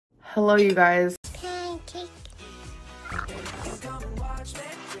Hello, you guys.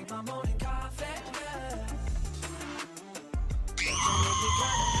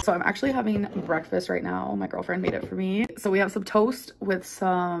 So I'm actually having breakfast right now. My girlfriend made it for me. So we have some toast with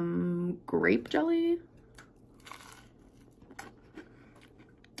some grape jelly.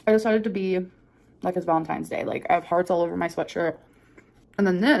 I decided to be like it's Valentine's Day. Like I have hearts all over my sweatshirt. And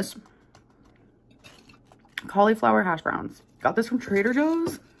then this cauliflower hash browns. Got this from Trader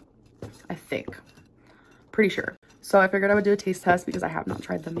Joe's, I think. Pretty sure. So I figured I would do a taste test because I have not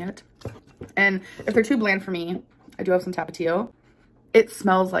tried them yet. And if they're too bland for me, I do have some Tapatio. It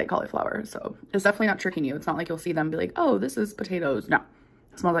smells like cauliflower, so it's definitely not tricking you. It's not like you'll see them and be like, oh, this is potatoes. No,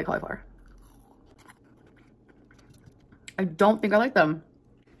 it smells like cauliflower. I don't think I like them.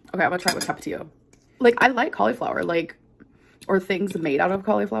 Okay, I'm gonna try it with Tapatio. Like, I like cauliflower, like, or things made out of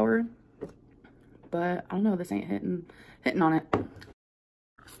cauliflower. But I don't know, this ain't hitting on it.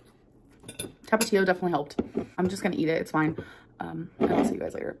 Tapatio definitely helped. I'm just gonna eat it, it's fine. And I'll see you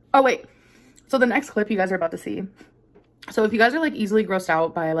guys later. Oh, wait. So the next clip you guys are about to see. So if you guys are like easily grossed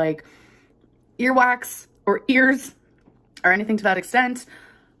out by like earwax or ears or anything to that extent,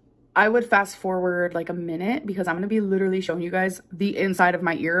 I would fast forward like a minute because I'm going to be literally showing you guys the inside of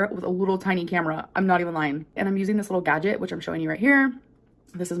my ear with a little tiny camera. I'm not even lying. And I'm using this little gadget, which I'm showing you right here.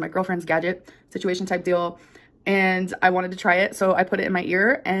 This is my girlfriend's gadget situation type deal. And I wanted to try it. So I put it in my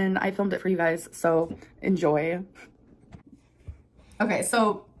ear and I filmed it for you guys. So enjoy. Okay,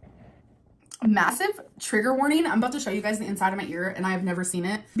 so massive trigger warning. I'm about to show you guys the inside of my ear and I have never seen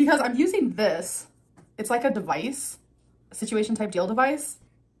it because I'm using this. It's like a device, a situation type deal device.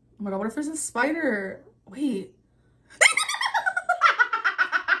 Oh my God, what if there's a spider? Wait.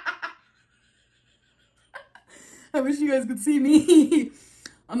 I wish you guys could see me.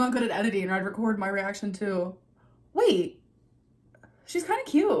 I'm not good at editing or I'd record my reaction too. Wait, she's kind of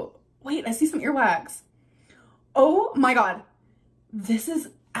cute. Wait, I see some earwax. Oh my God. This is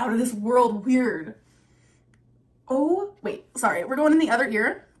out of this world weird. Oh, wait, sorry. We're going in the other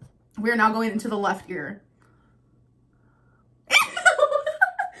ear. We are now going into the left ear.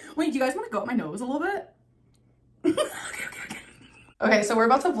 Wait, do you guys want to go up my nose a little bit? Okay, so we're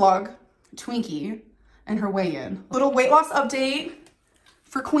about to vlog Twinkie and her weigh-in. Little weight loss update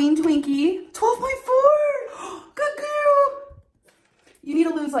for Queen Twinkie. 12.4. Good girl. You need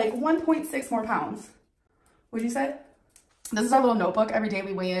to lose like 1.6 more pounds. What'd you say? This is our little notebook. Every day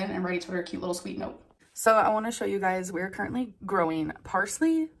we weigh in and write each other a cute little sweet note. So I want to show you guys, we're currently growing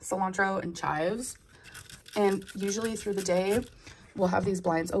parsley, cilantro, and chives. And usually through the day, we'll have these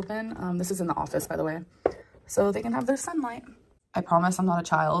blinds open. This is in the office, by the way, so they can have their sunlight. I promise I'm not a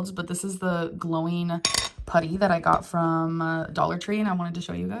child, but this is the glowing putty that I got from Dollar Tree, and I wanted to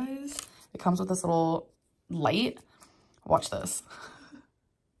show you guys. It comes with this little light. Watch this.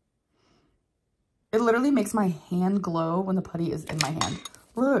 It literally makes my hand glow when the putty is in my hand.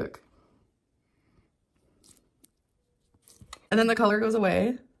 Look. And then the color goes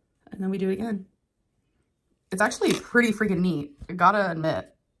away, and then we do it again. It's actually pretty freaking neat, I gotta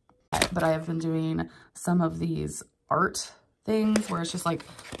admit. But I have been doing some of these art things where it's just like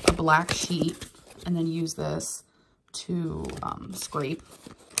a black sheet and then use this to scrape.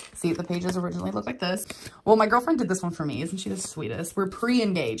 See, the pages originally look like this. Well, my girlfriend did this one for me. Isn't she the sweetest? We're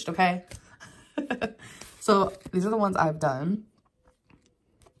pre-engaged, okay? So these are the ones I've done.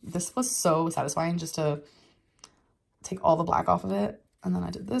 This was so satisfying just to take all the black off of it. And then I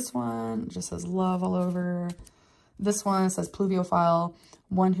did this one. It just says love all over. This one says pluviophile,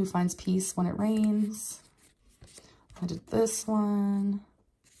 one who finds peace when it rains. I did this one.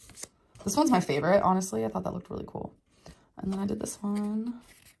 This one's my favorite, honestly. I thought that looked really cool. And then I did this one.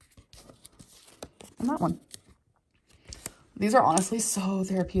 And that one. These are honestly so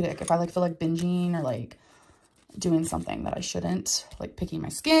therapeutic. If I like feel like binging or like doing something that I shouldn't, like picking my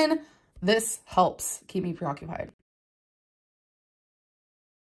skin, this helps keep me preoccupied.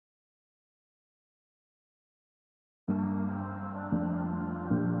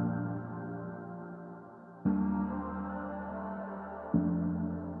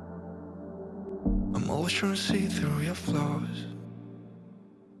 I'm always trying to see through your flaws,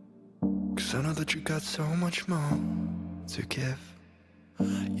 'cause I know that you got so much more to give.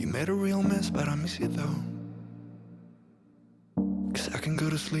 You made a real mess, but I miss you though, 'cause I can go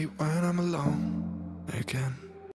to sleep when I'm alone again.